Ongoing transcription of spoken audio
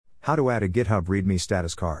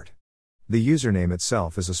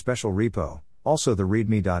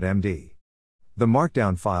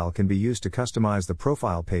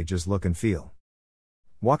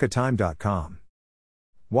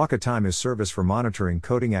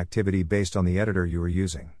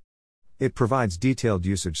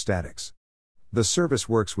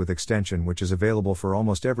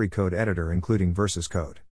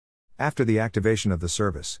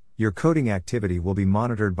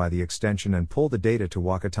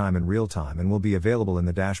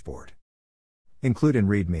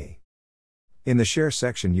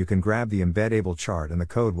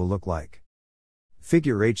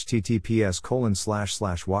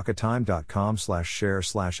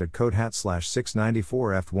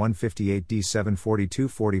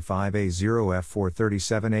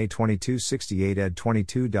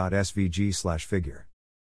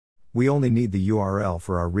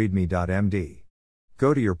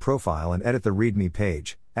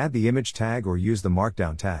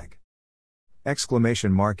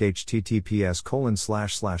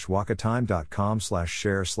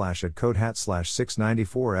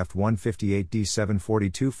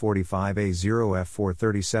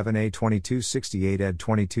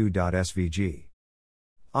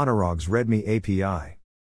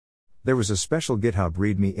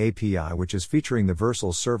API which is featuring the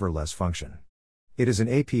Vercel serverless function. It is an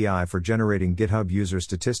API for generating GitHub user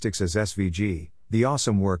statistics as SVG. The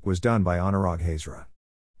awesome work was done by Anurag Hazra.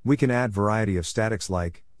 We can add variety of statics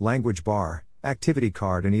like language bar, activity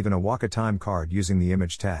card and even a Waka time card using the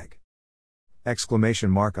image tag.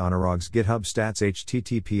 Anurag's GitHub stats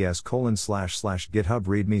https://github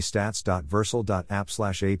readme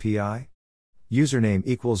stats.vercel.app/API username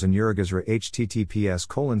equals Anuragazra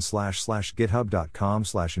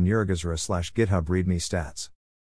https://github.com/Anuragazra/GitHub readme stats